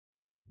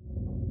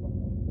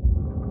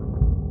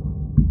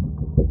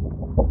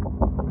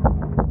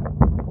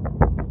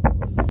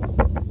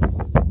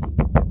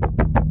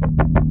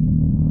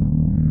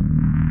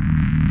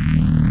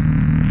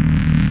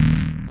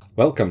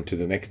Welcome to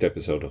the next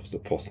episode of the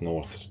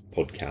foss-north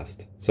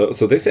podcast. So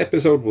this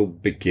episode will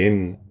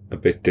begin a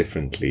bit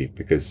differently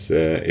because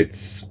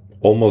it's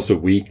almost a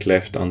week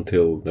left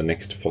until the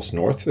next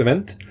foss-north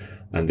event,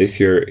 and this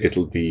year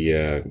it'll be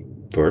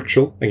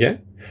virtual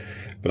again.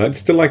 But I'd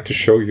still like to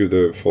show you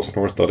the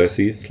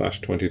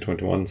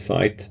foss-north.se/2021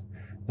 site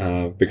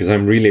because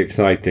I'm really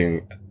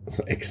excited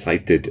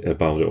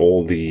about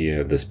all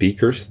the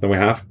speakers that we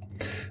have.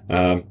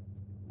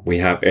 We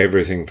have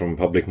everything from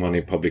public money,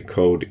 public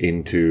code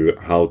into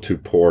how to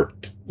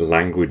port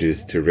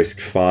languages to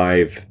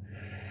RISC-V,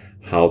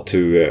 how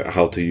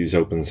to use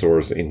open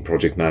source in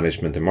project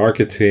management and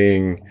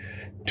marketing,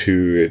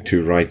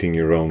 to writing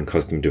your own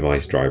custom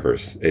device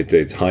drivers.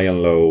 It's high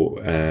and low,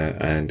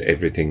 and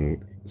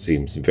everything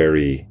seems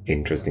very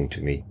interesting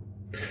to me.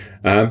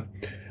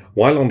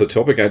 While on the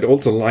topic, I'd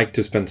also like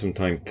to spend some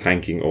time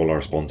thanking all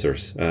our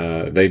sponsors.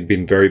 They've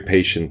been very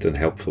patient and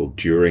helpful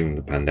during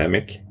the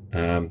pandemic.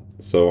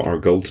 So our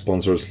gold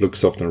sponsors,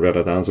 Luxoft and Red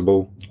Hat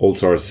Ansible,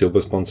 also our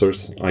silver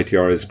sponsors,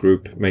 ITRS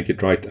Group, Make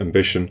It Right,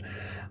 Ambition,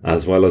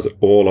 as well as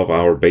all of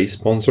our base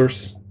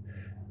sponsors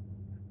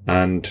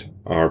and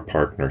our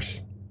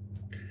partners.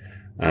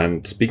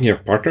 And speaking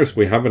of partners,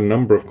 we have a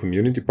number of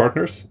community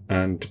partners,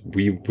 and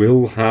we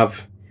will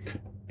have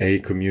a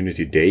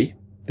community day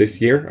this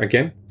year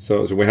again.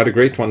 So we had a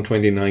great one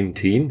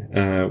 2019,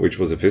 which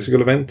was a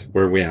physical event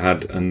where we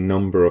had a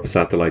number of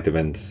satellite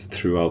events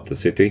throughout the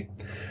city.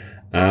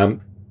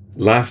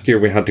 Last year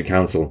we had to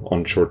cancel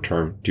on short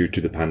term due to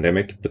the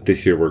pandemic, but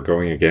this year we're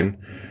going again.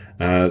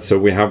 So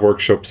we have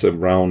workshops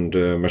around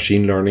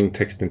machine learning,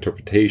 text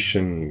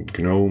interpretation,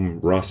 GNOME,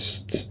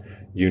 Rust,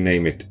 you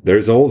name it.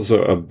 There's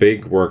also a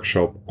big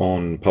workshop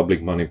on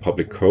public money,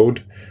 public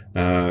code,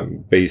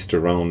 based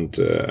around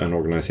an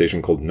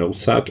organization called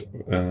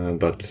NOSAD.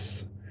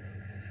 That's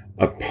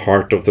a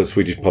part of the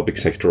Swedish public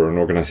sector, an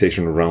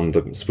organization around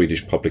the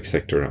Swedish public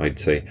sector, I'd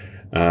say.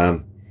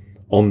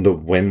 On the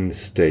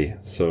Wednesday,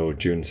 so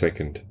June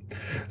 2nd.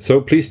 So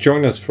please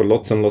join us for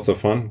lots and lots of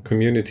fun.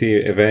 Community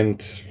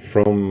event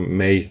from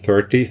May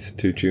 30th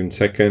to June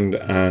 2nd,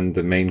 and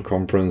the main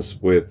conference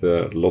with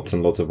lots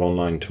and lots of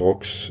online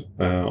talks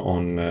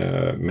on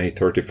May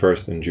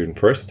 31st and June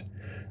 1st.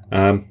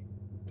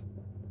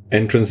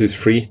 Entrance is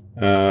free.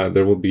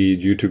 There will be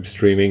YouTube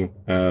streaming.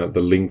 The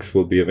links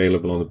will be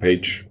available on the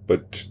page,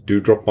 but do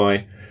drop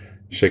by,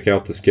 check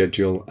out the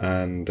schedule,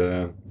 and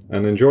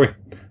enjoy.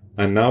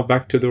 And now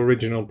back to the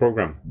original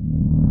program.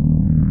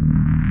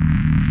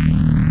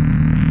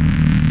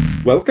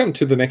 Welcome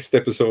to the next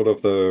episode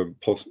of the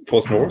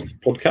foss-north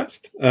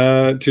podcast.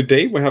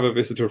 Today we have a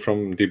visitor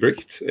from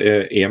Debricked,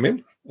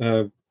 Emil.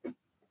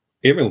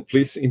 Emil,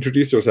 please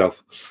introduce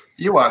yourself.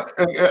 Johan,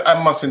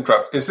 I must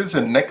interrupt. Is this the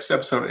next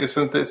episode?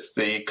 Isn't this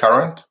the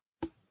current?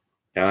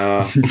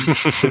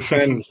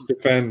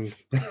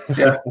 Depends.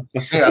 Yeah.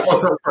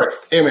 Oh, sorry.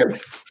 Emil.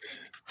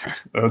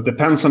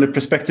 Depends on the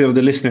perspective of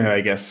the listener,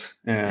 I guess.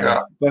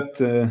 But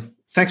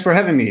thanks for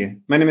having me.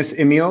 My name is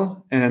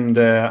Emil, and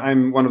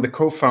I'm one of the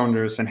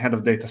co-founders and head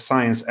of data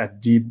science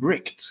at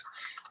Debricked.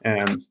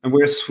 And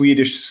we're a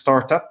Swedish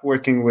startup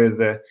working with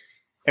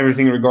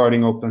everything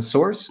regarding open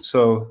source.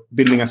 So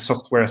building a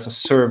software as a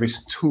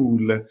service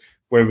tool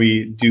where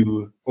we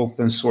do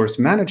open source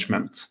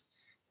management.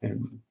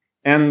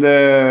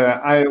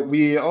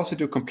 We also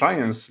do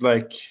compliance,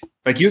 like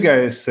you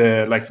guys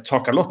like to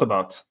talk a lot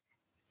about.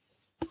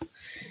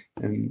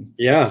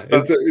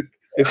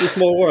 It's a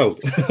small world.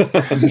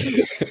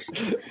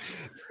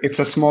 It's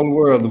a small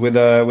world with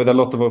a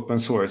lot of open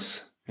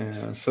source.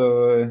 I'm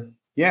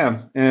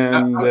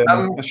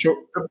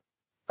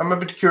a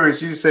bit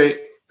curious. You say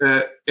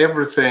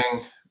everything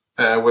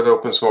with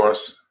open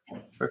source.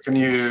 Can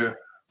you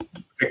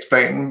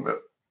explain?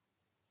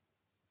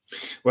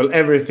 Well,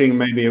 everything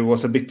maybe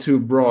was a bit too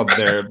broad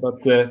there,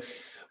 but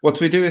what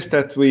we do is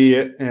that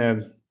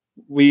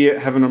we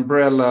have an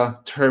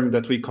umbrella term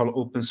that we call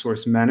open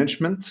source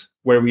management,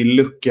 where we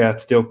look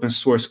at the open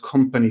source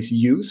companies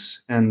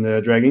use and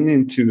dragging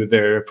into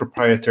their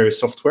proprietary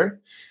software.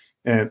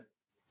 And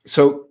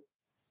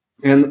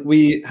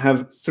we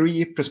have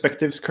three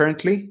perspectives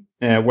currently,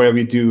 where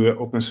we do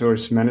open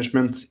source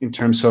management in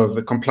terms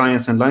of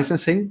compliance and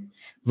licensing,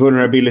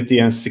 vulnerability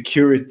and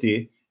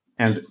security,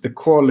 and the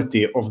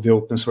quality of the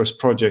open source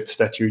projects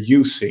that you're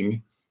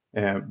using,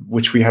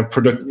 which we have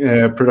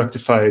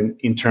productified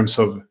in terms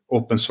of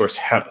open source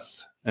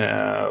health,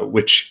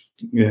 which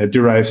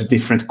derives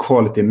different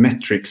quality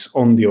metrics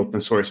on the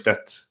open source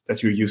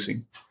that you're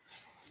using.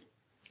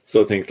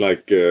 So things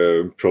like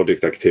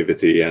project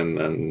activity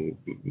and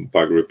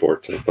bug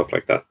reports and stuff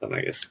like that, then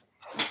I guess.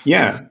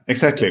 Yeah,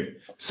 exactly.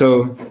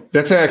 So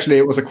that's actually,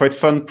 it was a quite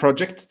fun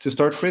project to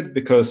start with,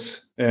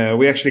 because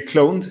we actually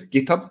cloned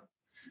GitHub,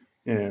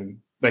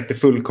 like the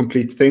full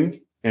complete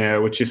thing,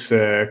 which is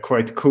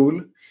quite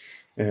cool.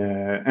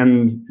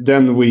 And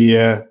then we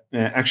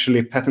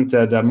actually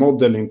patented a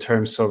model in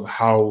terms of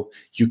how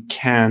you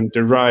can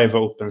derive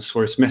open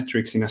source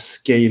metrics in a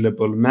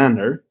scalable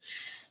manner.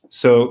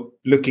 So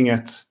looking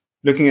at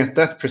looking at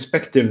that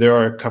perspective, there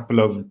are a couple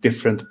of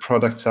different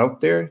products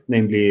out there,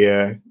 namely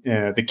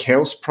the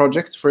Chaos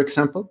project, for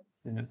example.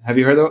 Have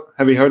you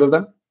heard of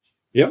them?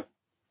 Yeah.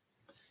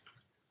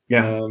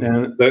 Yeah.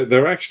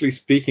 They're actually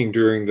speaking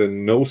during the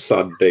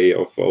NoSud day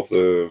of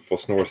the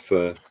foss-north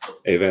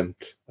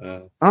event,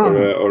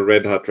 or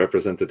Red Hat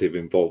representative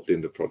involved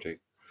in the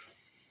project.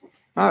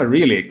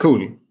 Really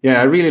cool. Yeah,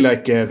 I really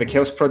like the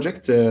Chaos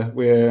project.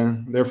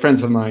 They're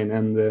friends of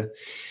mine,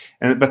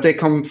 but they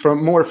come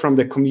more from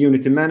the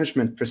community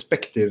management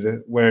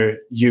perspective, where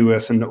you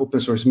as an open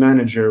source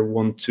manager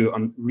want to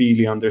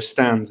really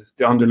understand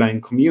the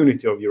underlying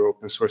community of your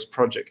open source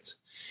project.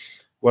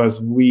 Was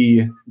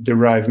we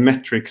derive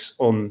metrics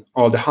on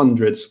all the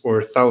hundreds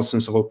or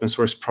thousands of open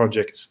source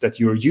projects that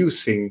you're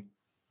using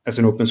as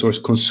an open source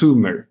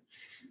consumer.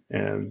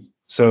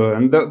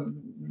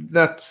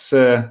 That's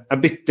a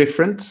bit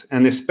different,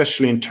 and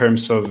especially in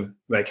terms of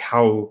like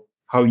how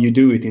you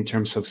do it in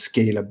terms of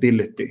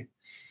scalability.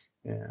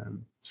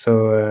 It's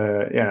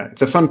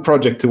a fun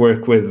project to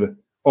work with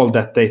all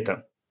that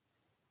data.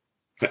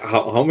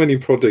 How many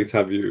projects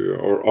have you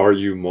or are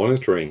you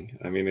monitoring?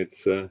 I mean,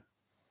 it's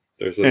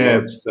there's a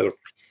large setup.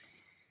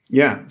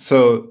 Yeah,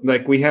 so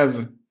like we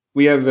have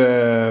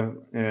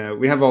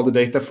all the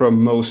data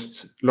from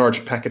most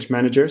large package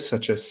managers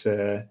such as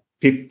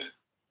pip,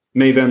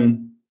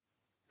 Maven,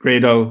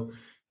 Gradle,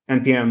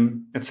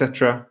 npm,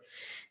 etc.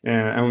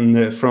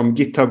 And from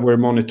GitHub, we're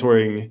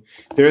monitoring.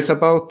 There's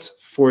about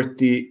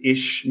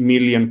 40-ish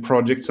million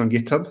projects on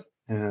GitHub,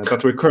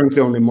 but we're currently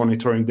only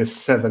monitoring the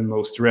 7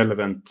 million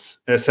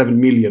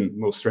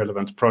most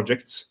relevant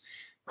projects.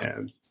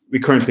 We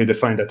currently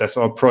define that as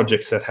all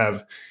projects that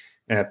have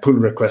pull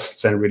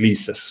requests and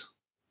releases.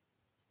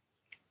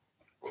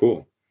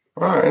 Cool.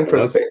 Wow,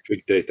 interesting. That's a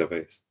big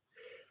database.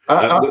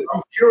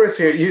 I'm curious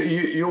here.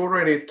 You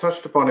already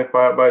touched upon it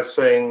by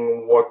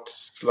saying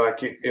what's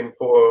like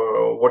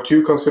what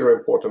you consider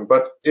important.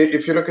 But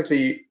if you look at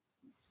the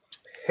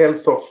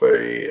health of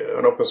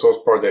an open source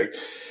project,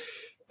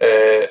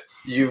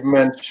 you've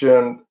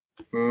mentioned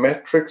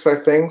metrics, I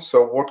think.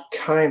 So what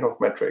kind of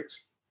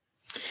metrics?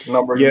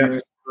 Number of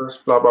users,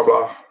 blah blah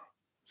blah.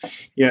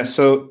 Yeah.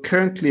 So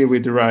currently we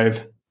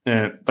derive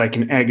like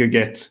an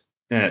aggregate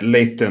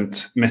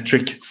latent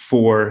metric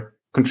for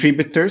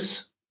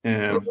contributors.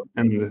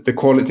 And the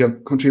quality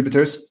of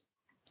contributors,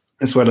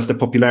 as well as the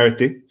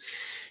popularity.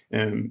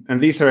 And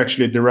these are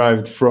actually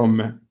derived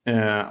from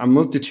a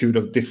multitude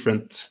of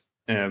different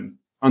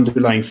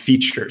underlying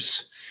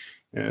features.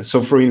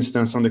 So, for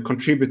instance, on the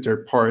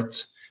contributor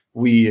part,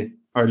 we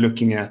are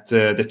looking at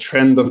the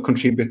trend of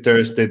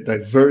contributors, the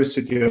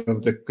diversity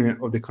of the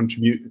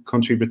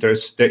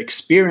contributors, the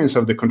experience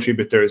of the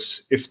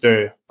contributors, if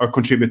they are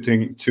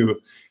contributing to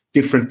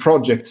different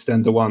projects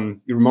than the one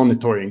you're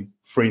monitoring,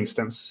 for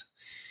instance.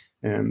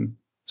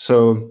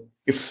 So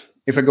if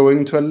I go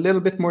into a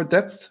little bit more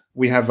depth,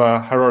 we have a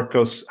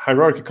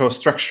hierarchical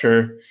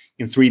structure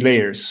in 3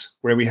 layers,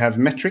 where we have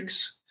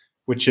metrics,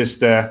 which is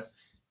the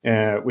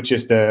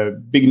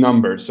big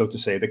number, so to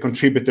say, the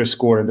contributor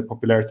score and the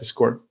popularity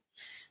score,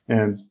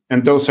 and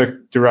those are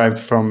derived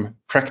from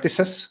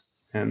practices,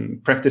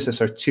 and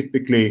practices are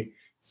typically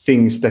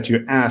things that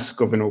you ask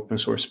of an open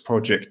source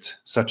project,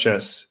 such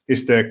as,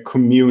 is the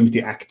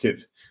community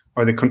active?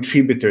 Are the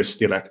contributors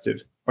still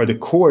active? Are the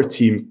core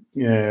team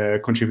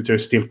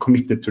contributors still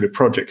committed to the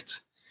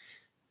project?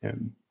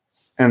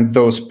 And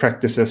those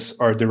practices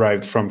are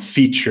derived from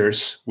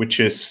features, which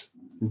is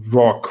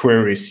raw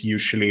queries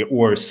usually,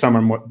 or some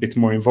are a bit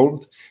more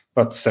involved,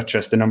 but such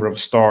as the number of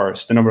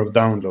stars, the number of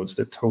downloads,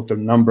 the total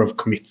number of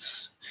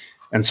commits,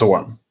 and so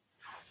on.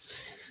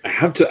 I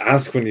have to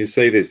ask when you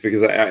say this,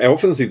 because I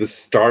often see the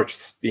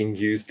stars being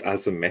used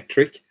as a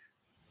metric.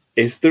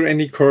 Is there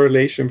any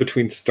correlation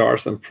between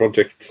stars and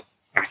project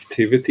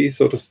activity,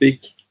 so to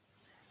speak?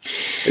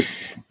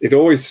 It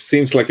always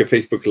seems like a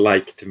Facebook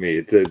like to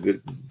me.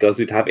 Does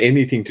it have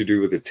anything to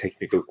do with the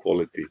technical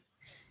quality?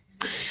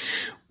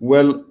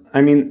 Well,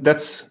 I mean,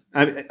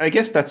 I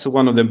guess that's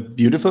one of the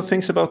beautiful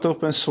things about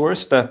open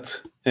source, that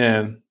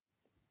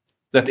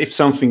if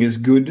something is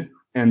good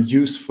and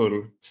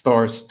useful,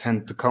 stars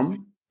tend to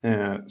come.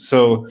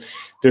 So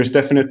there's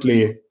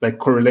definitely like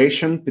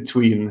correlation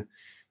between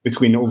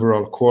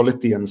overall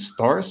quality and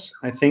stars,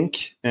 I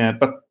think.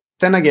 But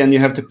then again, you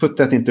have to put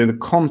that into the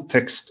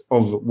context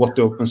of what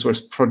the open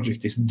source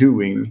project is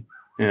doing.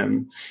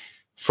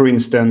 For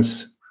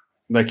instance,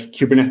 like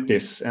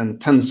Kubernetes and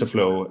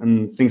TensorFlow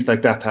and things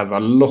like that have a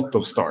lot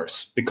of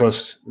stars,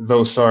 because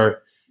those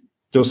are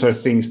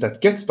things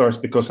that get stars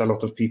because a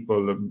lot of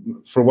people,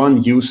 for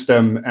one, use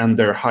them, and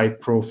they're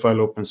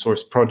high-profile open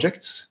source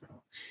projects.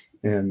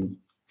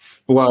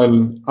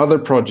 While other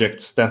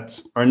projects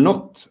that are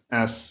not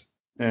as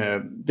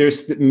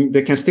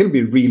they can still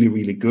be really,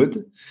 really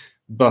good,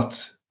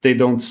 but they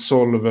don't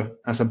solve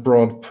as a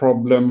broad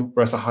problem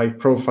or as a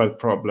high-profile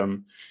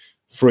problem.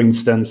 For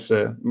instance,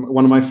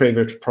 one of my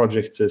favorite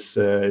projects is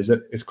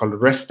called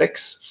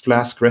RESTX,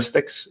 Flask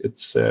RESTX.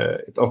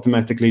 It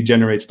automatically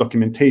generates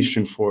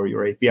documentation for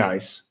your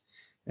APIs.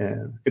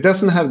 It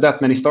doesn't have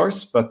that many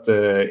stars, but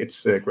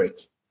it's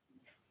great.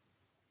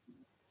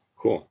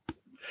 Cool.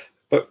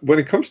 But when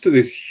it comes to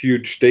this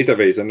huge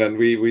database, and then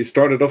we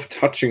started off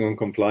touching on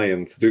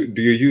compliance, do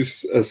you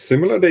use a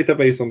similar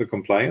database on the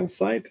compliance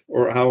side,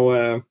 or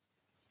how?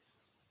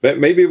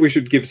 Maybe we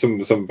should give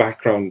some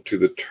background to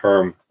the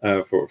term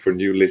for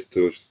new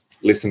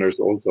listeners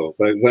also.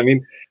 So I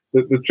mean,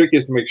 the trick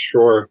is to make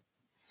sure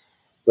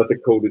that the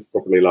code is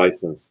properly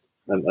licensed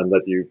and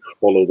that you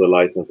follow the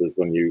licenses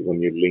when you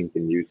link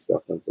and use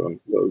stuff and so on.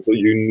 So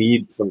you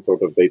need some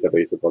sort of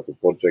database about the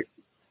project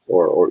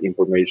or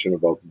information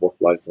about what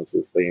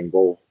licenses they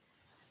involve.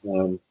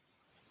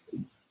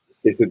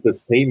 Is it the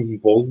same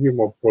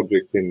volume of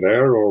projects in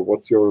there, or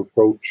what's your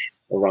approach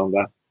around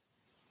that?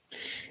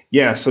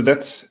 Yeah, so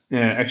that's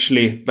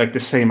actually like the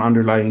same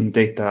underlying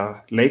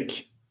data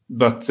lake,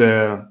 but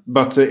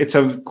it's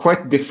a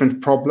quite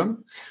different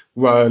problem.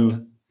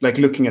 While like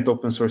looking at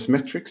open source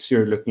metrics,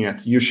 you're looking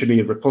at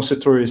usually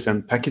repositories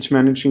and package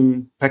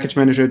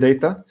manager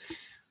data.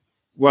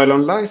 While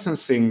on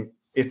licensing,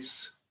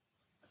 it's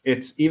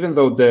even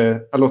though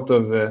a lot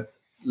of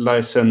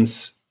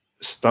license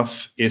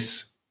stuff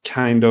is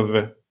kind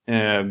of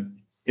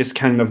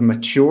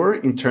mature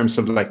in terms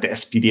of like the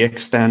SPDX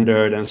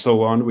standard and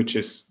so on, which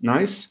is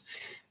nice.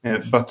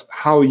 But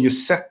how you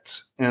set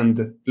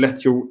and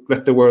let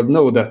the world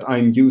know that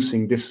I'm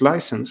using this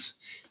license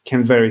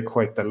can vary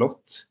quite a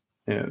lot.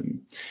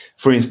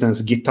 For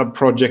instance, GitHub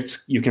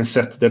projects, you can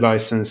set the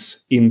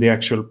license in the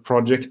actual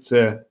project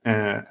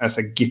as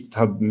a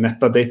GitHub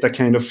metadata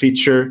kind of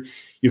feature.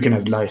 You can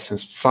have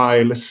license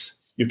files.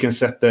 You can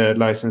set the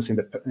license in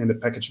the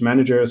package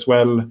manager as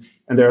well.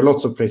 And there are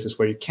lots of places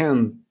where you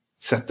can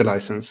set the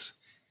license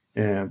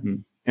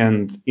and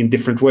in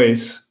different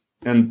ways.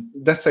 And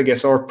that's, I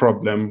guess, our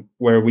problem,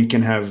 where we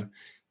can have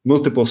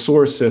multiple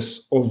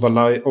sources of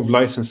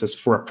licenses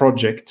for a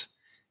project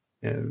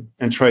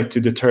and try to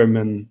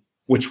determine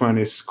which one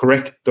is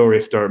correct, or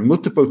if there are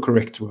multiple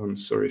correct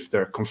ones, or if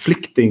they're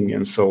conflicting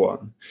and so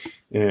on.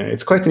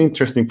 It's quite an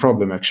interesting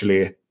problem,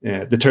 actually,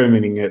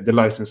 determining the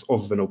license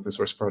of an open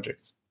source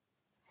project.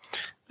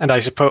 And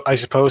I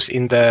suppose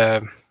in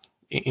the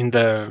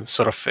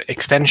sort of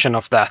extension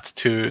of that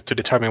to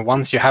determine,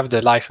 once you have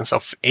the license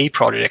of a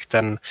project,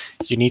 then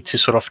you need to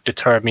sort of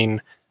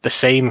determine the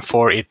same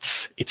for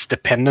its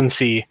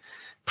dependency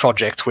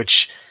projects,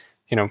 which,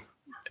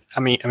 I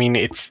mean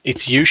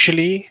it's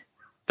usually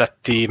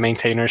that the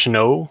maintainers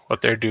know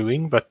what they're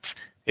doing, but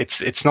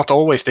it's not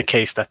always the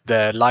case that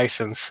the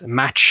license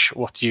match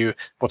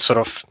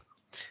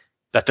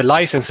that the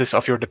licenses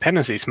of your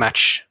dependencies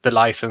match the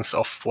license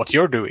of what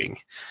you're doing.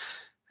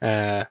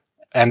 And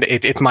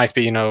it might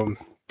be,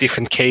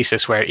 different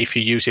cases where if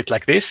you use it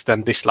like this,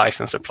 then this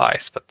license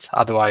applies. But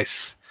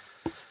otherwise,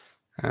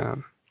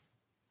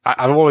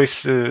 I've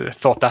always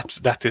thought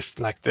that is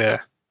like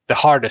the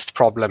hardest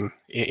problem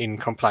in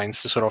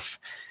compliance, to sort of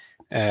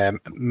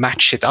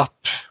match it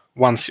up.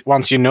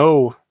 Once you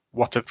know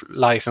what the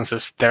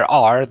licenses there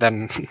are,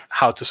 then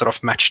how to sort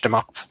of match them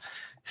up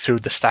through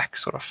the stack,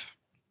 sort of.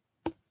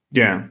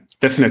 Yeah,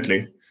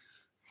 definitely.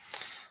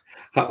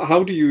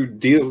 How do you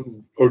deal,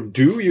 or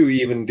do you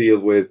even deal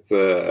with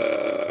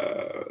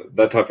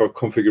that type of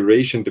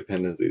configuration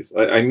dependencies?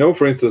 I know,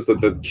 for instance, that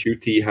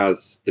Qt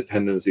has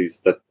dependencies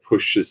that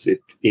pushes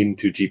it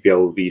into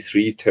GPL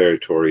v3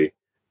 territory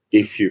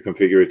if you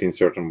configure it in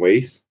certain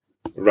ways,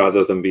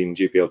 rather than being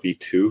GPL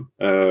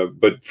v2.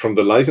 But from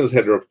the license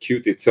header of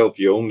Qt itself,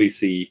 you only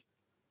see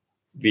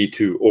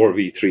v2 or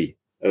v3.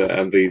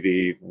 And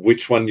the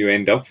which one you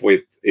end up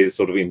with is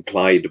sort of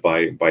implied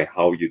by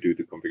how you do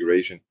the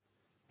configuration.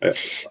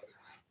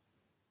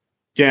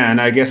 Yeah, and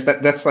I guess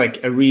that's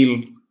like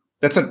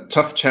that's a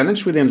tough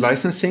challenge within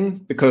licensing,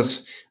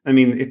 because I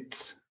mean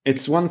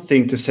it's one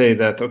thing to say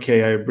that,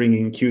 okay, I bring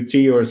in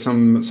Q3 or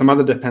some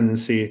other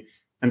dependency,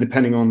 and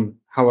depending on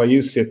how I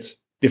use it,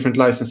 different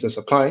licenses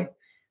apply.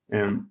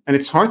 And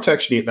it's hard to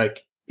actually,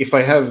 like, if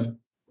I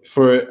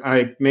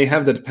may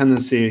have the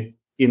dependency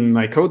in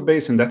my code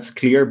base, and that's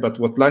clear, but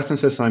what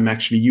licenses I'm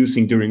actually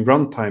using during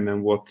runtime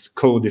and what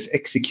code is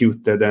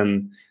executed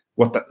and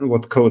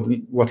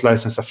what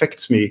license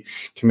affects me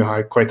can be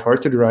quite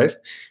hard to derive.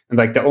 And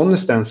like the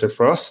honest answer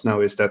for us now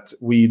is that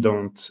we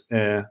don't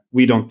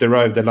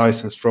derive the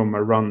license from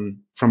a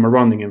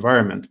running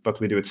environment, but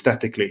we do it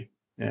statically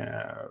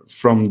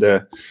from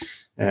the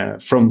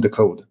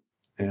code.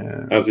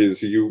 As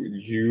is,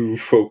 you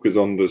focus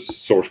on the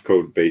source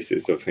code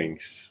basis of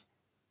things.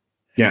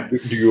 Yeah.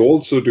 Do you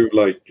also do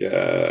like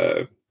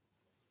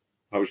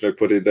how should I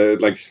put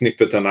it? Like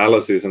snippet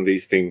analysis and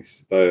these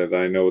things that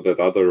I know that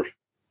other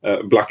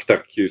Black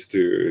Duck used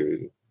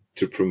to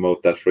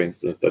promote that, for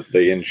instance, that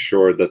they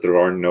ensure that there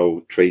are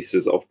no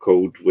traces of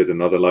code with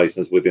another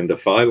license within the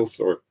files,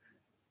 or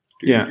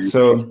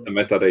so the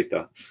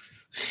metadata.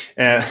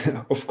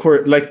 Of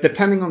course, like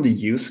depending on the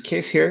use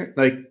case here,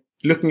 like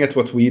looking at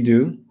what we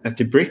do at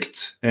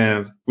Debricked,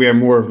 we are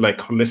more of like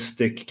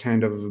holistic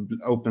kind of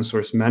open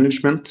source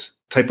management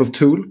type of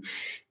tool.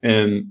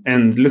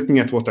 And looking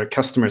at what our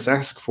customers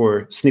ask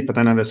for, snippet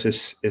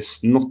analysis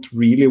is not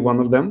really one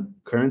of them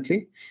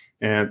currently.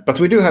 But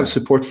we do have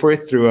support for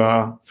it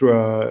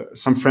through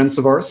some friends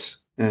of ours,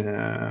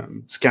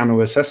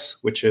 ScanOSS,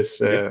 which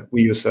is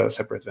we use a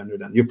separate vendor.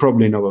 Then you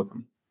probably know of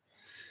them.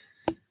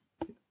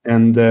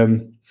 And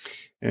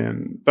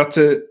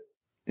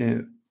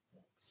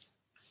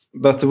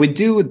but we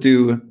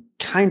do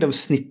kind of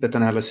snippet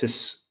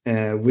analysis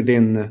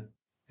within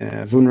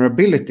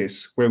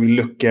vulnerabilities, where we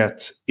look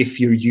at if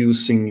you're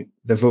using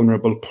the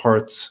vulnerable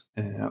parts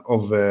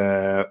of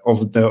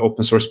the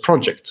open source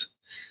project.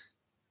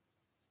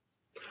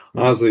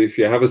 So if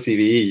you have a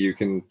CVE, you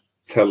can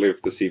tell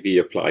if the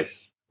CVE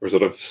applies, or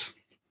sort of,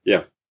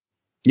 yeah.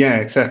 Yeah,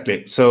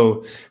 exactly.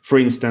 So, for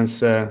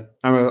instance,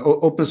 our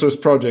open source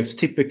projects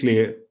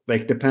typically,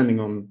 like depending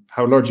on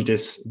how large it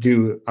is,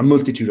 do a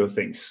multitude of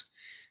things.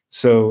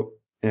 So,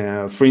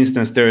 for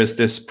instance, there is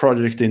this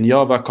project in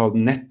Java called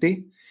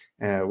Netty,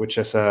 which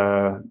has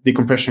a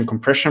decompression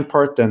compression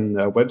part and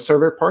a web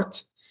server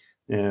part.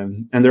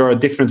 And there are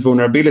different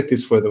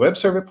vulnerabilities for the web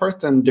server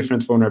part and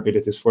different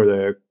vulnerabilities for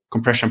the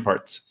compression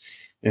part.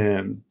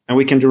 And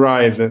we can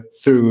derive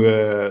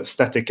through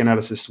static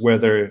analysis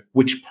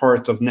which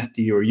part of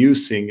Netty you're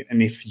using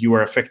and if you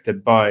are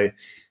affected by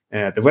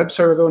the web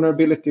server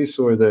vulnerabilities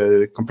or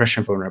the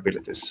compression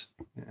vulnerabilities.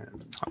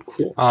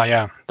 Cool.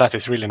 Yeah, that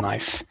is really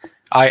nice.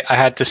 I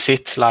had to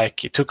sit,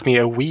 like, it took me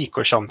a week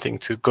or something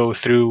to go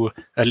through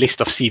a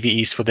list of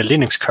CVEs for the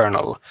Linux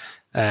kernel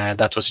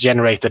that was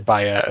generated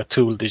by a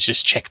tool to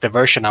just check the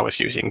version I was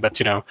using.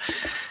 But,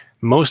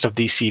 most of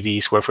these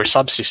CVEs were for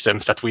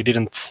subsystems that we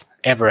didn't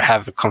ever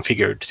have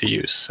configured to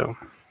use. So,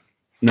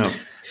 no.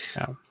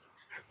 Yeah.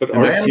 But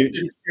I'm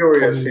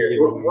curious here.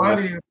 Why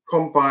do you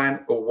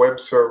combine a web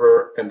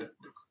server and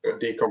a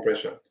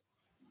decompression?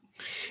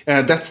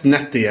 That's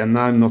Netty, and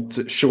I'm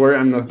not sure.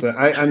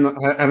 I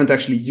haven't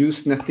actually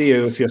used Netty.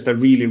 It was just a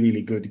really,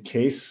 really good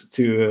case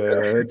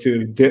to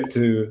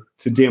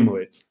demo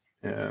it.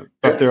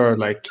 But there are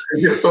like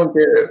you just don't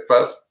get it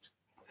fast.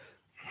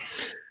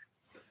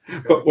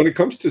 But when it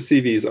comes to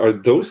CVs, are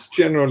those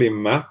generally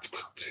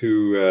mapped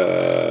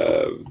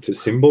to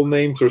symbol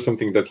names or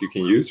something that you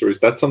can use, or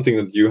is that something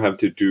that you have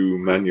to do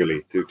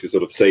manually to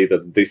sort of say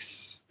that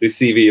this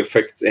CV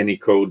affects any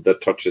code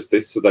that touches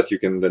this, so that you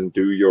can then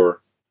do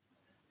your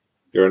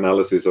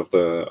analysis of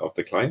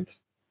the client?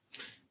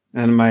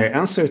 And my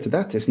answer to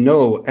that is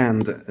no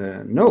and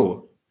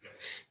no.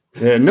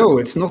 No,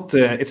 it's not.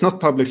 It's not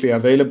publicly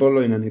available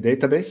in any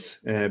database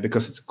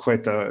because it's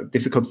quite a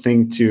difficult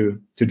thing to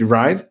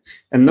derive.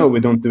 And no, we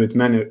don't do it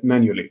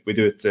manually. We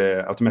do it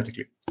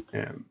automatically.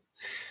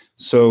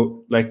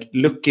 So, like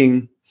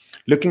looking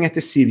at the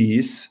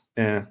CVEs,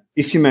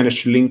 if you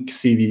manage to link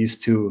CVEs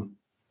to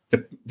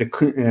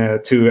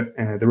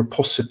the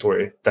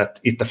repository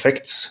that it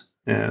affects.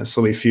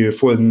 So, if you,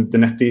 for the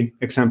Netty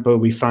example,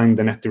 we find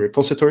the Netty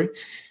repository.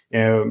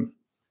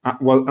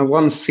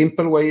 One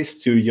simple way is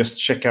to just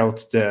check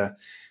out the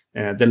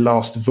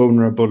last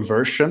vulnerable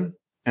version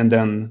and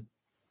then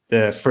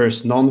the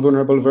first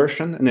non-vulnerable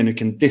version, and then you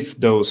can diff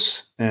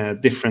those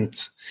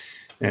different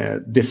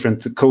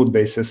code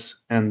bases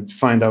and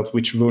find out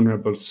which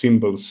vulnerable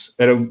symbols,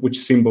 which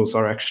symbols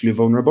are actually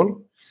vulnerable,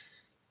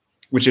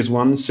 which is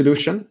one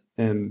solution.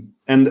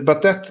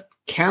 But that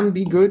can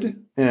be good,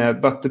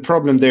 but the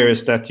problem there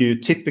is that you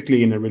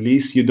typically in a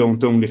release you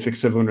don't only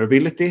fix a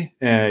vulnerability,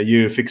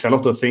 you fix a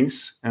lot of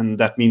things, and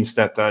that means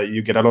that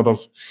you get a lot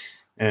of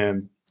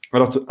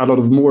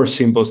more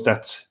symbols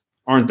that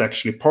aren't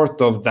actually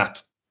part of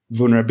that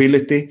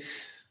vulnerability,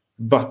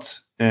 but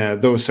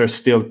those are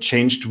still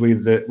changed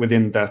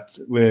within that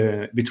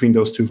between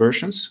those two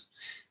versions.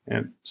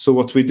 So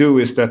what we do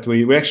is that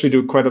we actually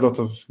do quite a lot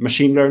of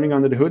machine learning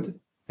under the hood.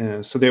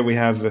 So there we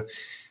have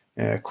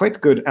quite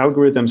good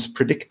algorithms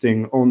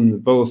predicting on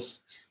both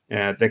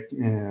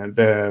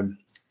the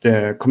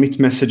commit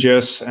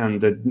messages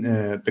and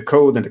the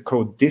code and the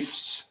code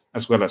diffs,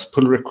 as well as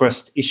pull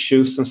request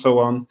issues and so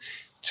on,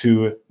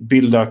 to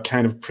build a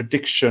kind of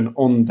prediction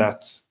on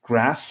that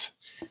graph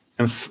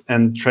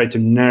and try to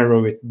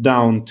narrow it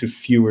down to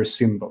fewer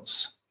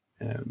symbols.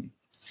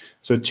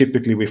 So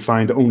typically we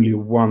find only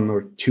 1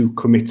 or 2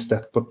 commits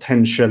that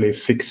potentially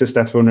fixes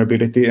that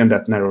vulnerability, and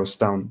that narrows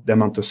down the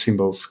amount of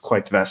symbols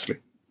quite vastly.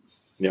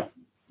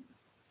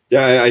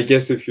 Yeah, I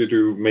guess if you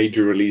do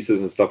major releases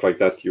and stuff like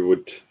that, you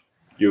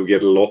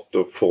get a lot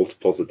of false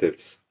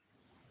positives.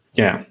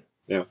 Yeah,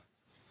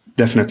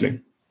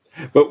 definitely.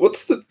 But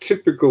what's the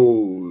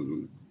typical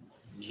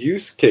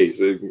use case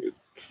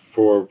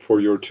for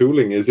your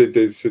tooling? Is it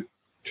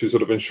to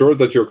sort of ensure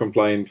that you're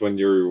compliant when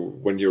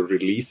you're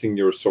releasing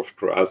your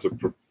software as a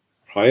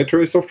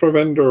proprietary software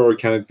vendor, or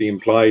can it be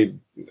applied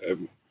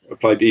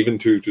even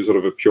to sort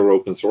of a pure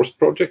open source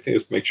project, and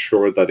just make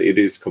sure that it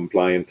is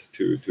compliant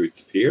to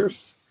its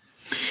peers?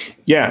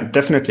 Yeah,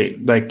 definitely.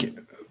 Like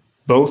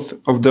both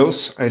of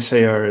those, I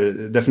say,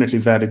 are definitely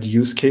valid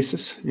use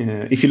cases.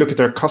 If you look at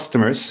our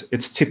customers,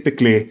 it's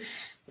typically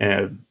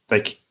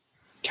like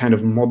kind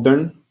of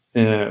modern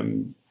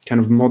kind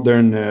of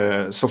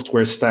modern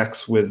software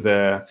stacks with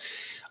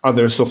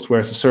other software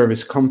as a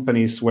service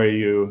companies where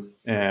you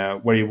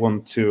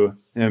want to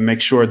make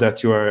sure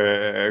that you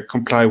are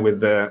comply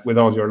with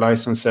all your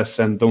licenses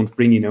and don't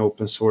bring in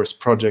open source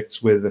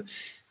projects with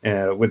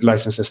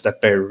licenses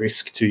that bear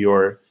risk to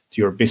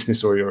your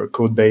business or your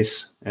code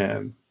base,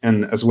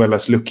 and as well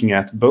as looking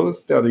at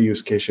both the other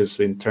use cases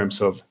in terms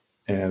of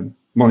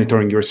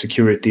monitoring your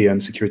security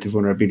and security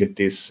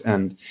vulnerabilities,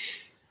 and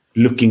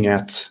looking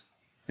at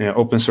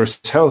open source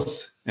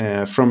health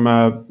from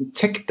a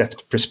tech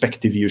debt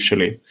perspective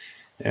usually.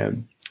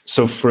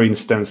 So for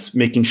instance,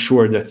 making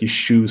sure that you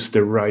choose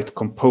the right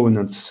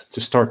components to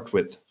start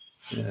with.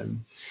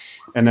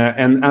 And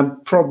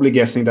I'm probably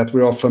guessing that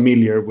we're all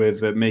familiar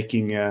with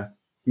making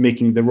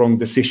the wrong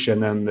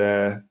decision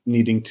and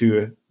needing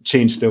to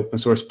change the open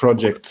source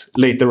project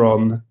later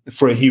on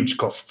for a huge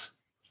cost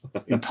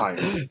in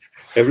time.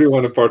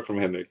 Everyone apart from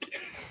Henrik.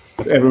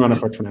 Everyone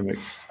apart from Henrik.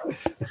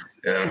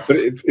 Yeah. But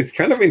it's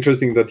kind of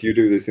interesting that you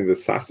do this in the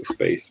SaaS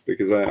space,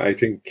 because I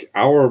think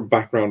our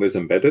background is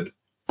embedded,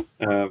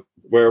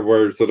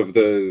 where sort of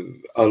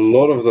a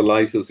lot of the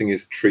licensing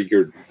is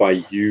triggered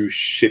by you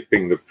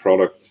shipping the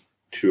product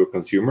to a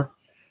consumer.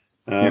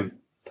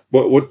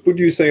 What would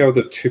you say are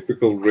the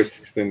typical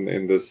risks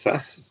in the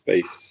SaaS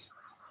space?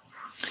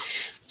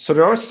 So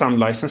there are some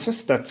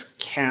licenses that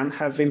can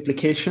have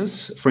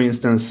implications. For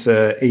instance,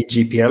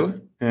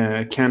 AGPL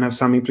can have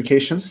some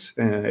implications.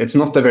 It's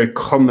not a very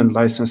common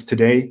license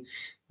today,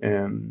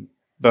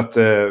 but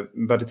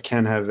it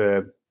can have.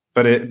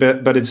 But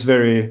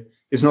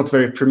it's not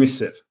very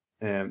permissive.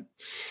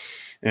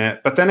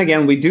 But then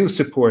again, we do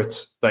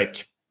support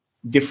like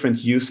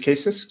different use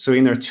cases. So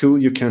in our tool,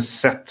 you can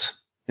set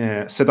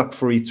up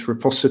for each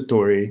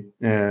repository,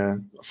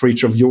 for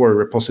each of your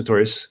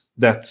repositories,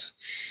 that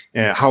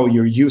how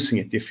you're using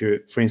it. If you,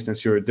 for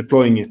instance, you're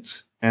deploying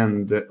it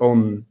and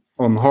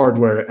on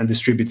hardware and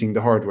distributing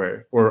the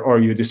hardware, or are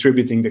you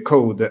distributing the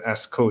code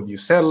as code you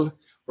sell,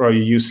 or are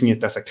you using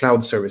it as a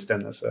cloud service,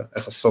 then as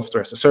a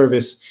software as a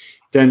service?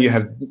 Then you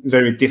have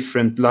very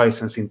different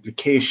license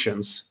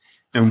implications,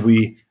 and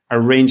we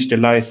arrange the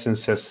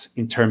licenses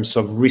in terms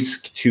of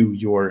risk to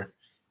your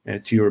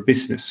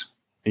business,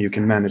 and you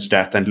can manage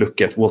that and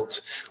look at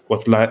what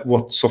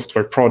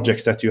software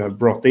projects that you have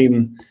brought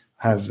in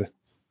have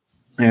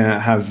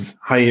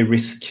high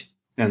risk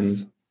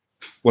and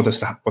what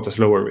is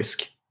lower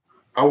risk.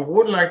 I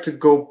would like to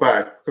go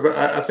back, because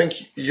I think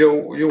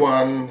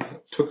Johan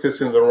took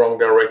this in the wrong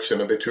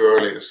direction a bit too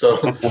early. So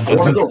I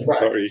want to go back.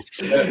 Sorry.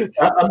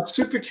 I'm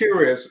super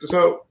curious.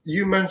 So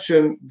you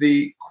mentioned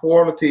the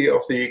quality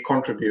of the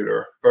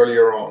contributor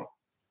earlier on.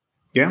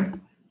 Yeah.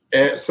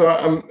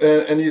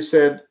 And you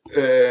said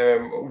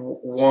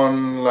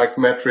one like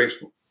metric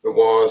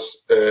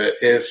was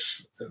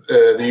if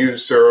the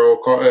user or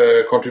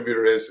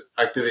contributor is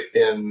active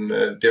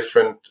in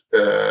different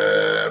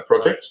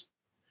projects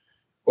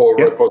or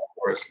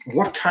repositories.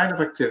 What kind of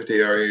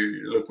activity are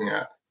you looking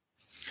at?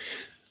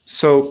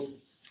 So,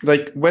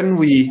 like when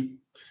we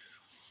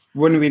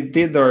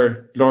did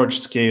our large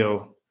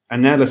scale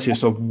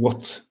analysis of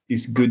what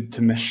is good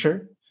to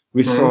measure,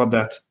 we saw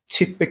that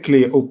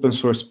typically open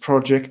source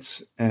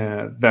projects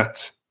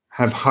that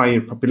have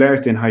higher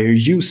popularity and higher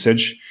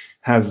usage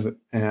have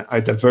a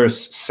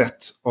diverse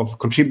set of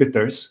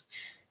contributors,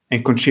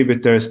 and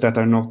contributors that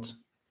are not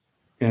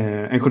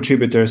and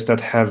contributors that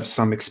have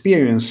some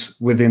experience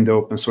within the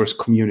open source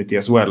community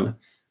as well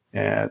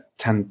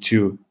tend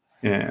to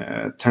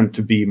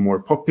be more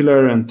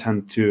popular, and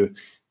tend to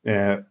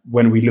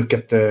when we look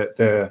at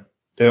the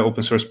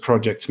open source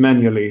projects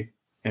manually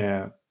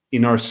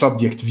in our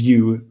subject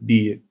view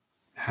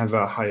have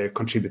a higher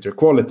contributor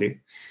quality.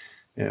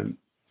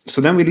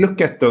 So then we look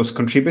at those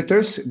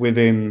contributors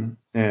within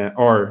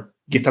our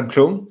GitHub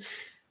clone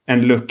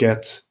and look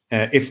at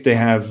if they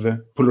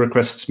have pull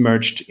requests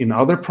merged in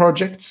other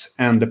projects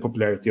and the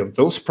popularity of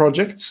those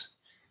projects.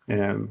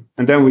 And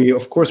then we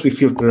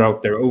filter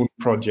out their own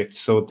projects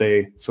so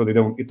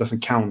it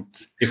doesn't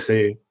count if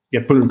they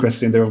get pull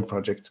requests in their own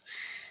project.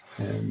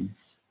 And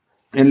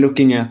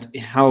looking at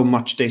how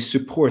much they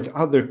support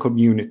other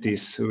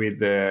communities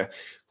with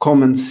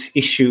comments,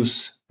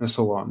 issues, and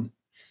so on.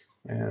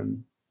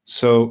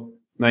 So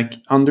like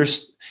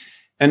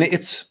and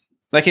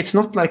it's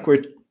not like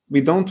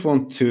we don't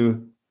want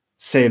to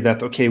say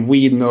that, okay,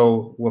 we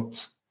know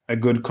what a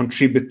good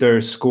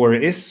contributor score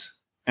is,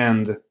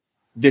 and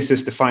this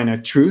is the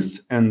final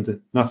truth,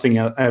 and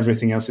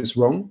everything else is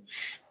wrong.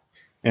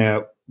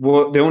 The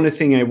only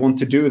thing I want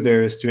to do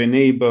there is to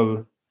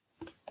enable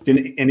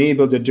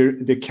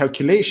the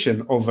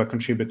calculation of a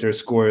contributor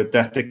score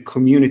that the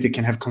community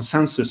can have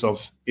consensus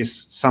of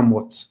is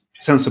somewhat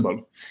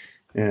sensible.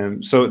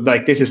 So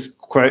like this is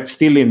quite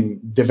still in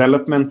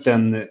development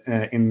and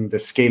in the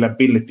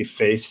scalability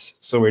phase.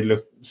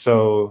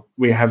 So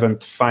we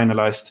haven't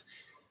finalized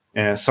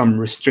some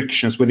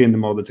restrictions within the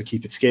model to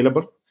keep it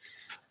scalable.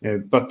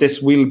 But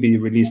this will be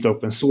released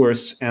open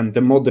source, and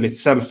the model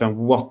itself and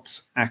what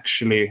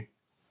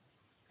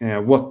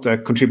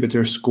the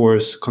contributor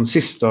scores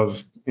consist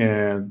of,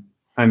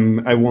 I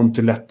I want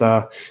to let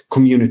the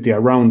community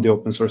around the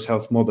open source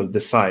health model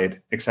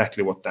decide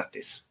exactly what that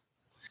is.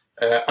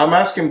 I'm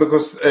asking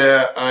because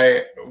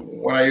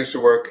when I used to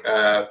work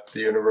at the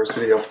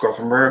University of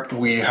Gothenburg,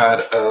 we had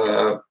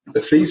a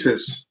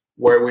thesis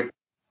where we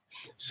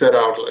set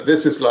out,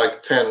 this is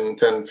like 10,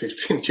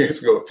 15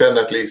 years ago, 10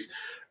 at least,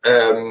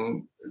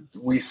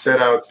 we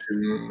set out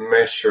to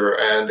measure,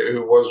 and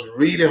it was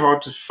really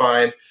hard to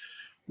find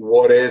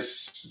what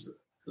is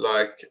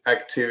like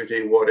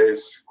activity, what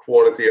is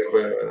quality of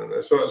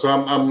it. So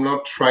I'm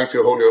not trying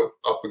to hold you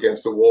up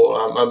against the wall.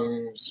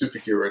 I'm super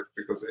curious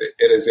because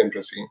it is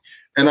interesting.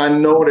 And I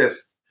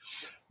noticed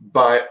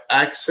by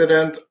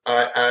accident,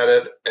 I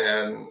added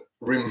and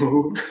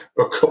removed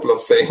a couple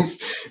of things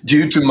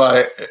due to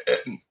my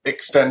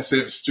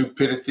extensive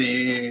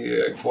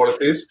stupidity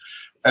qualities.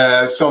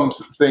 Some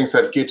things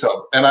at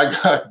GitHub, and I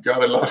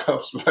got a lot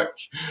of like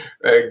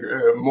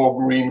more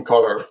green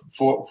color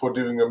for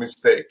doing a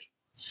mistake.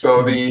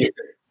 So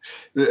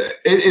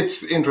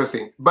it's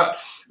interesting, but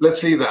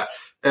let's leave that.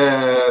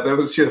 That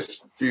was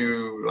just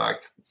to like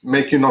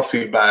make you not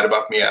feel bad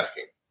about me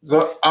asking.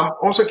 So I'm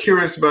also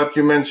curious about,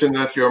 you mentioned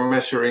that you're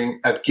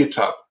measuring at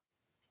GitHub.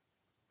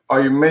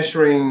 Are you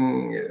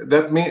measuring,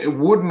 that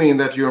would mean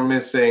that you're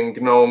missing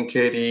GNOME,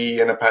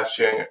 KDE, and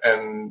Apache,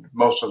 and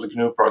most of the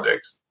GNU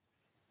projects?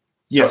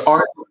 Yes.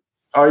 So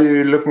are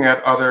you looking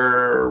at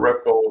other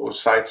repo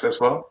sites as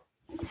well?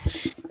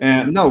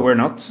 No, we're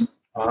not.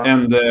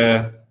 And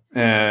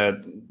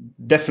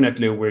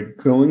definitely we're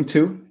going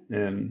to.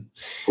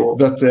 Cool.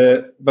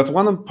 But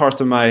one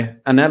part of my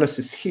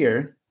analysis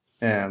here,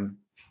 and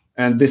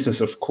this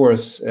is of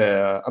course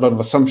a lot of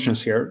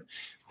assumptions here,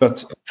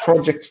 but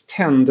projects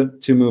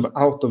tend to move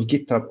out of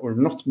GitHub or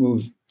not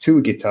move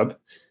to GitHub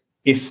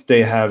if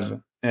they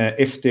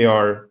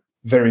are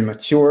very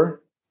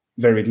mature,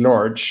 very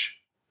large,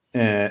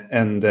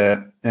 and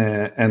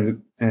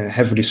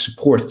heavily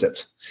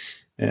supported.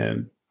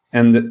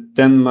 And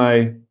then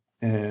my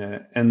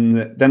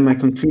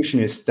conclusion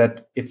is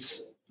that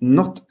it's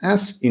not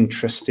as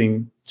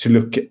interesting to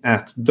look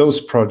at those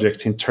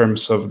projects in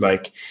terms of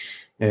like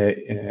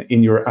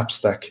in your app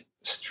stack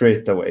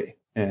straight away.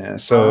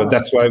 So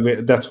that's why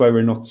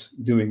we're not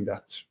doing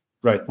that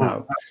right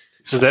now.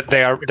 So that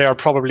they are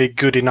probably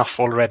good enough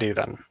already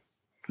then.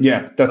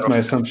 Yeah, that's my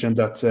assumption,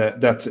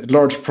 that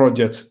large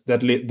projects that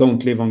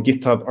don't live on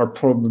GitHub are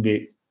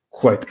probably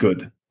quite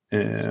good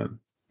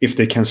if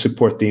they can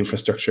support the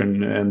infrastructure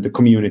and the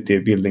community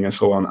building and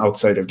so on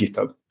outside of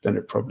GitHub. Then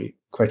they're probably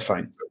quite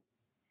fine.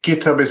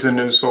 GitHub is a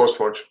new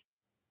SourceForge.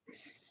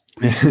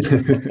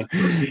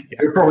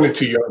 You're probably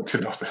too young to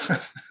know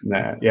that.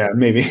 Nah, yeah,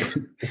 maybe.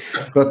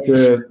 But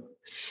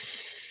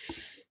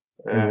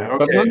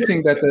one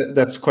thing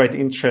that's quite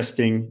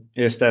interesting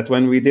is that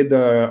when we did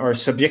our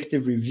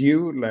subjective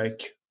review,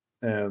 like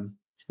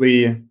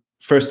we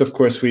first, of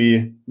course,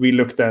 we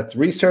looked at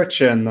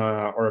research and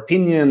our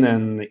opinion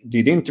and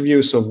did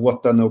interviews of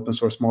what an open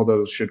source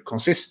model should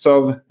consist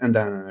of, and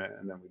then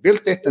we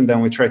built it, and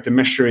then we tried to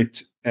measure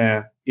it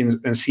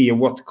and see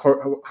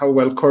how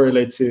well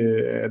correlates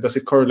does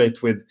it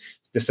correlate with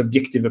the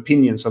subjective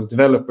opinions of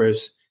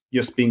developers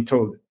just being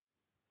told,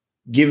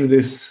 give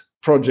this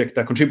project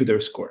a contributor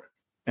score,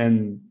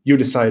 and you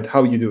decide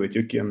how you do it.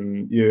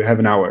 You have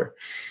an hour,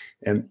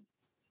 and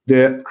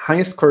the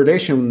highest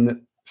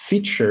correlation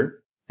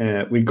feature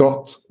we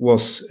got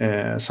was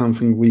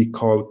something we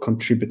call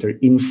contributor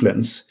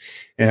influence,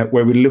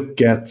 where we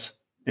look at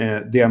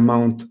the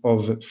amount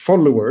of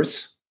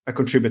followers a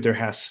contributor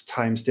has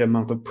times the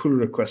amount of pull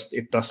requests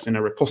it does in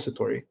a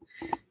repository.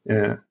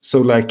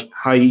 So like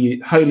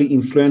highly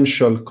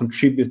influential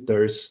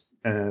contributors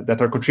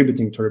that are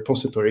contributing to a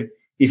repository,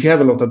 if you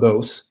have a lot of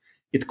those,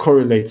 it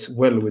correlates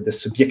well with the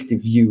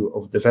subjective view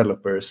of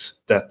developers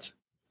that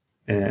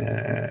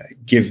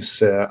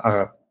gives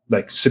a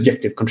like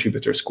subjective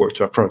contributor score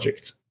to a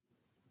project,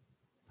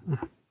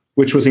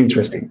 which was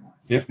interesting.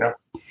 Yeah.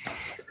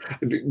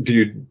 Do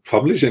you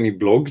publish any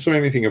blogs or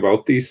anything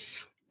about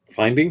these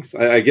findings?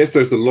 I guess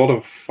there's a lot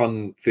of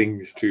fun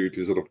things to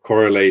sort of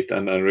correlate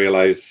and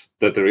realize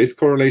that there is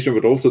correlation,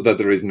 but also that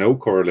there is no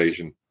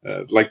correlation,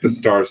 like the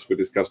stars we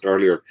discussed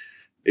earlier,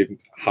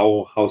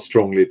 how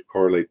strongly it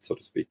correlates, so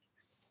to speak.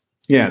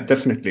 Yeah,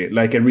 definitely.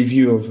 Like a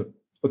review of,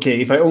 okay,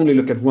 if I only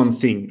look at one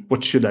thing,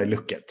 what should I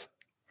look at,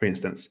 for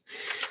instance?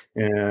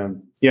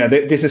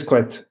 This is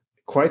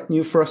quite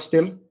new for us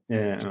still.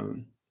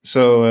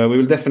 So we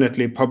will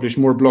definitely publish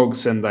more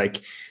blogs and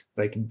like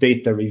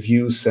data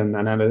reviews and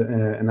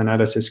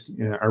analysis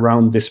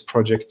around this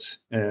project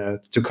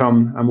to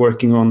come. I'm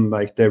working on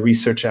like the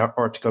research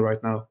article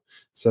right now.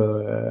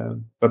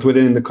 So, but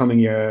within the coming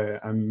year,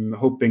 I'm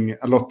hoping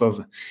a lot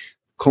of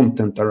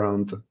content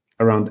around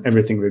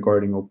everything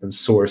regarding open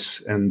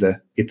source and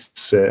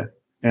its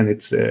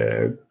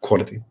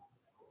quality.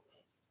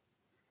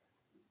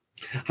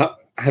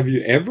 Have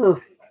you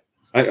ever?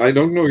 I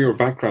don't know your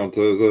background,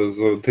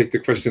 so take the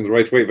question the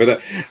right way. But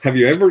have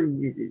you ever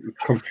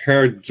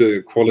compared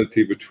the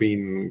quality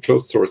between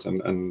closed source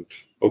and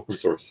open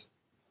source?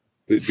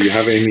 Do you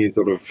have any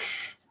sort of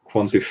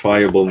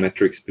quantifiable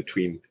metrics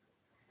between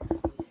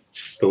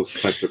those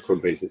types of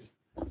code bases?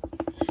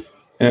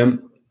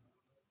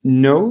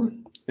 No,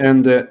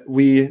 and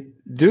we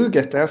do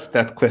get asked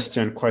that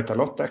question quite a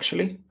lot,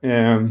 actually.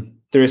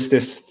 There is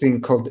this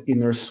thing called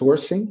inner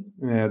sourcing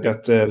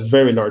that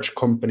very large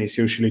companies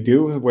usually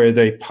do, where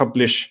they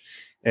publish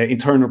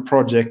internal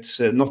projects,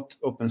 not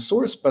open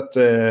source, but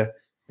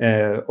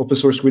open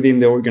source within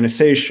the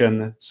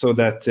organization, so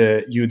that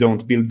you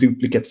don't build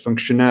duplicate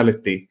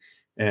functionality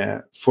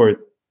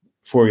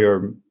for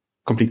your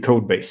complete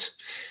code base.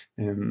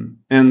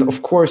 And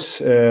of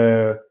course,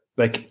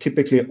 like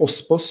typically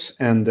OSPOs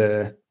and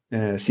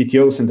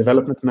CTOs and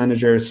development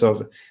managers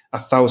of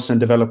 1,000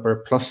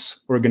 developer plus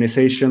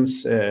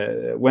organizations,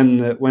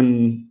 when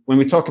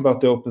we talk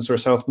about the open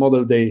source health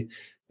model,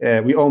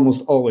 we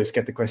almost always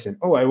get the question,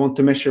 oh, I want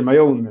to measure my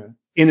own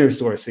inner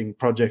sourcing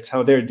projects,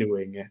 how they're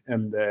doing,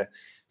 and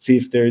see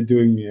if they're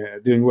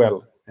doing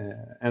well.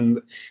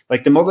 And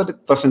like the model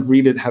doesn't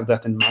really have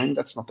that in mind.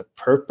 That's not the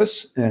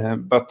purpose.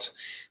 But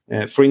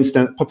for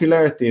instance,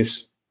 popularity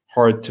is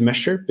hard to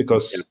measure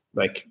because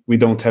like we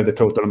don't have the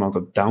total amount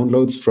of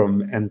downloads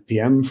from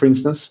NPM, for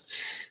instance,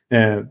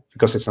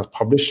 because it's not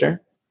published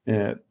there.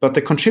 But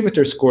the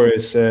contributor score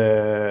is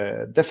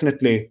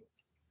definitely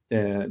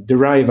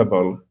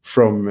derivable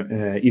from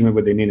even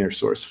within inner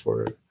source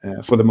for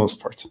the most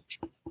part.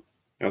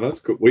 Yeah, that's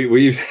cool.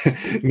 We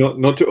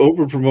not to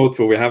over promote,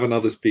 but we have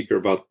another speaker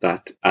about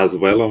that as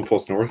well on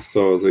foss-north.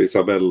 So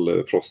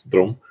Isabel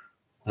Frostdrom,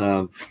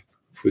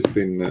 who's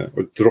been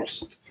or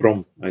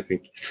Drostfrom, I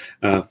think,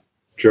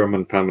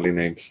 German family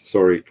names.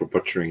 Sorry for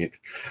butchering it.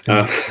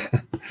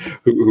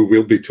 Who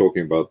will be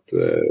talking about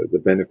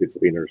the benefits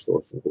of inner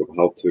source and sort of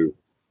how to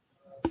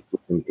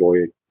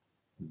employ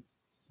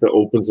the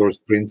open source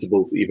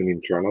principles even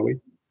internally,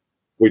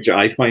 which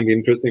I find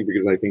interesting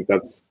because I think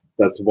that's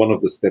one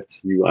of the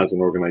steps you as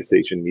an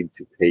organization need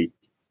to take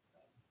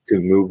to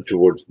move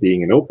towards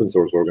being an open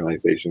source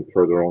organization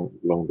further on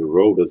along the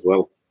road as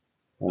well.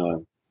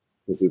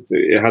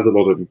 It has a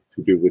lot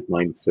to do with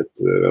mindset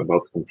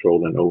about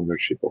control and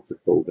ownership of the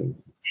code and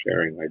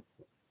sharing.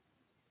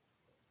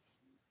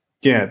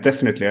 Yeah,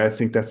 definitely. I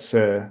think that's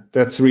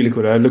really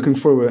good. I'm looking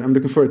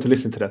forward to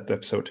listen to that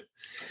episode.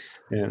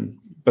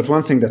 But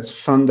one thing that's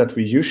fun that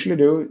we usually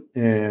do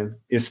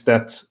is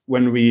that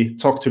when we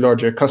talk to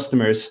larger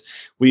customers,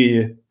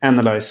 we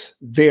analyze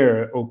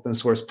their open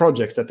source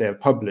projects that they have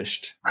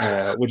published,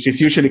 which is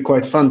usually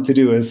quite fun to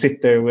do, and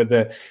sit there with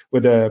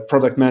a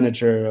product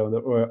manager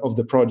of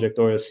the project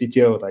or a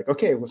CTO, like,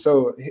 okay, well,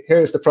 so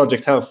here is the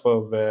project health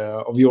of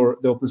the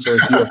open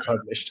source you have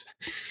published.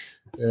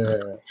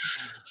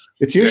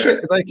 It's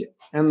usually like,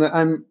 and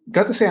I'm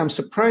got to say, I'm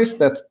surprised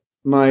that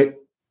my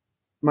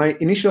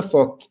initial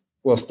thought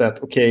was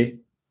that, okay,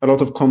 a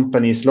lot of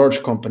companies,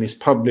 large companies,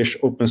 publish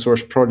open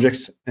source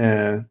projects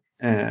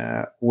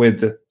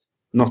with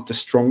not the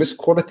strongest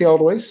quality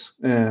always,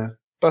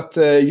 but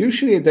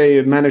usually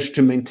they manage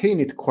to maintain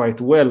it quite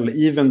well,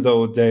 even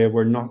though they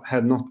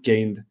had not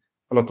gained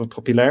a lot of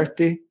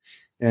popularity.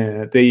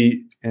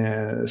 They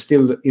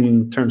still,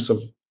 in terms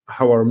of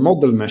how our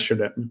model measured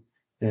them,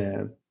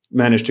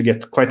 managed to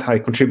get quite high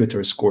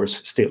contributor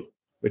scores still,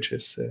 which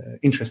is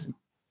interesting.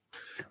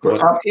 Well,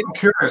 I'm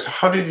curious,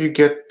 how did you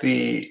get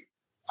the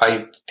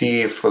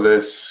idea for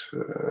this?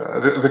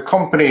 The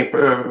company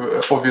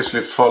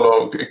obviously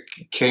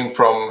came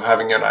from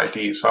having an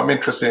idea, so I'm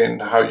interested in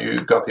how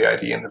you got the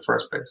idea in the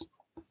first place.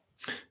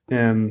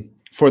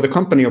 For the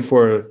company or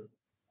for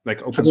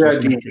like open source?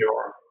 The idea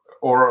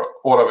or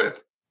all of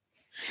it?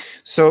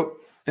 So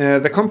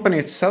the company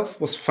itself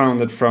was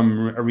founded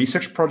from a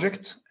research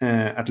project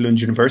at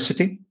Lund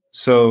University.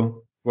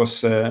 So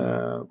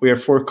we are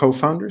 4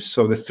 co-founders,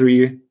 so the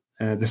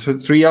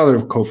three other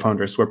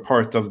co-founders were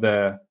part of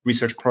the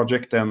research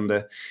project,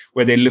 and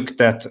where they looked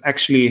at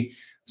actually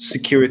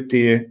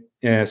security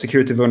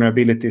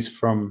vulnerabilities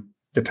from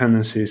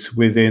dependencies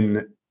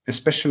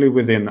especially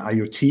within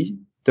IoT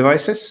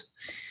devices.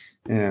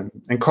 And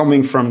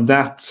coming from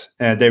that,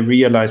 they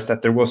realized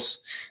that there was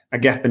a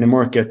gap in the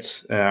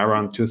market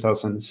around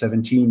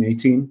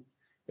 2017-18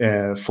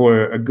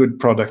 for a good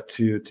product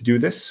to do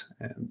this.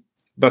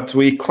 But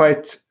we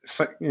quite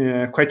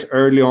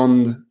early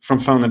on from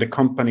founding the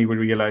company, we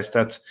realized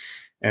that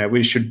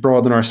we should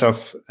broaden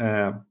ourselves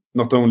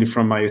not only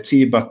from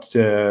IoT but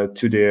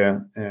to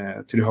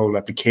the whole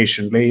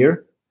application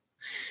layer,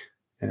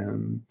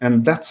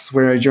 and that's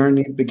where our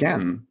journey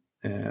began.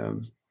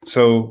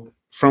 So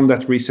from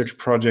that research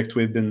project,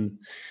 we've been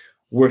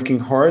working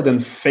hard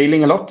and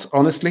failing a lot,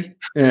 honestly,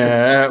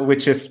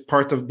 which is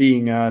part of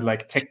being a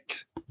like tech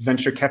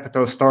venture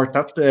capital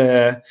startup,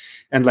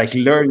 and like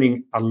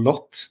learning a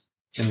lot.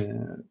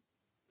 And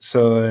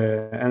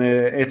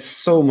it's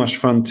so much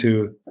fun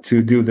to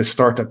do the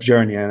startup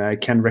journey, and I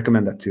can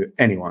recommend that to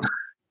anyone.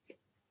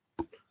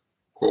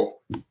 Cool.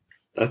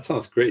 That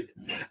sounds great.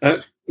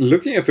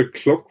 Looking at the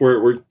clock,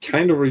 we're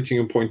kind of reaching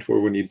a point where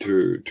we need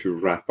to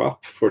wrap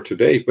up for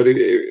today. But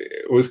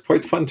it was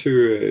quite fun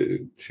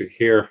to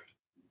hear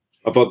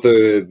about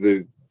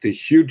the the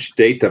huge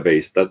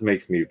database that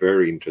makes me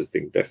very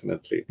interesting,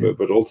 definitely.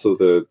 But also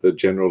the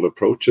general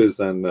approaches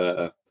and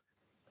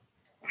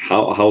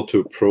how to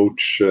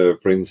approach,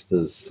 for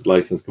instance,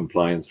 license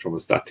compliance from a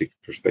static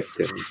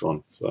perspective and so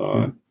on.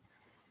 So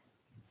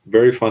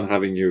very fun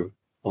having you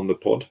on the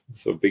pod.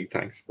 So big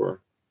thanks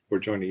for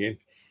joining in.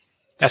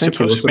 I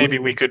suppose maybe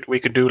we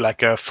could do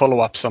like a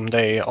follow-up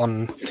someday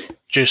on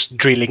just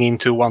drilling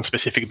into one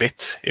specific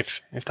bit,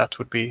 if that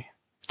would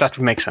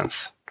make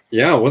sense.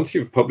 Yeah, once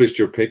you've published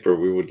your paper,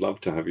 we would love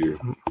to have you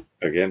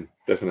again.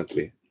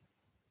 Definitely.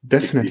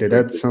 Definitely,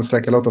 that sounds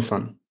like a lot of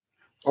fun.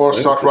 Or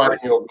start writing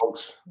your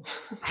blogs.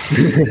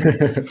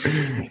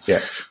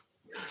 Yeah.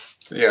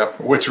 Yeah,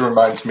 which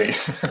reminds me.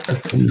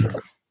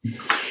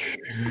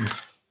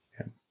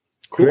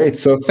 Cool. Great.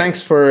 So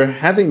thanks for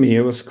having me.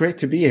 It was great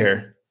to be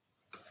here.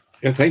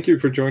 Yeah, thank you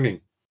for joining.